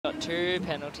2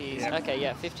 penalties. Yep. Okay,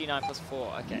 yeah, 59 plus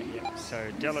 4. Okay. Yep.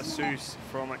 So Della Seuss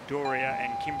from Doria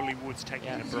and Kimberly Woods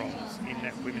taking the bronze in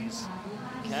that women's.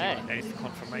 Okay. That is the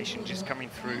confirmation just coming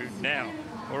through now.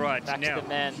 All right, Back now to the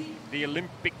men. The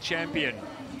Olympic champion,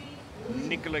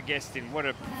 Nicolas Gestin. What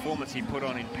a performance he put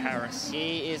on in Paris.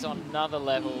 He is on another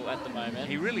level at the moment.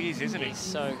 He really is, isn't he? He's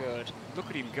so good. Look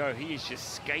at him go. He is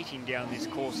just skating down this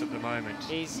course at the moment.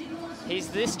 He's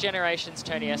this generation's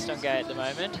Tony Estanguet at the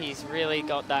moment. He's really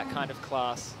got that kind of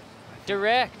class.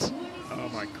 Direct. Oh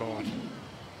my God.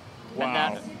 Wow. And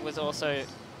that was also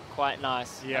quite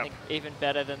nice. Yep. I think even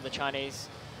better than the Chinese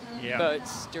Yeah.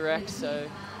 boats direct. So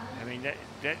I mean,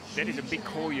 that is a big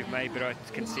call you've made, but I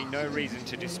can see no reason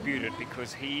to dispute it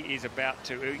because he is about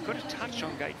to. He got a touch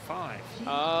on gate 5.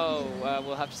 oh,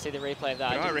 we'll have to see the replay of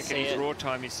that. But I reckon his raw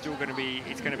time is still going to be.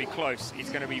 It's going to be close. It's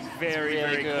going to be very, really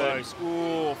very good. close.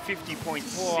 Ooh, 50.6.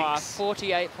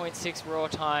 48.6 raw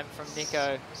time from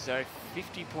Nico. So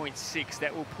 50.6.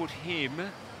 That will put him.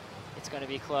 It's going to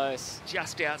be close.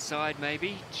 Just outside,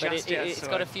 maybe. But Just it's outside.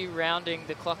 got a few rounding.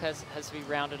 The clock has to be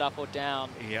rounded up or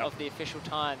down Yep. of the official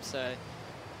time. So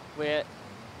we're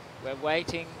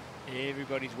waiting.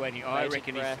 Everybody's waiting. I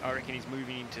reckon he's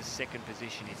moving into second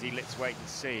position. Is he? Let's wait and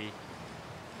see.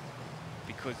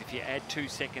 Because if you add 2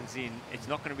 seconds in, it's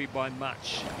not going to be by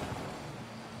much.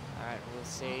 All right, we'll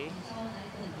see.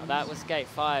 Well, that was gate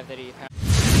 5 that he apparently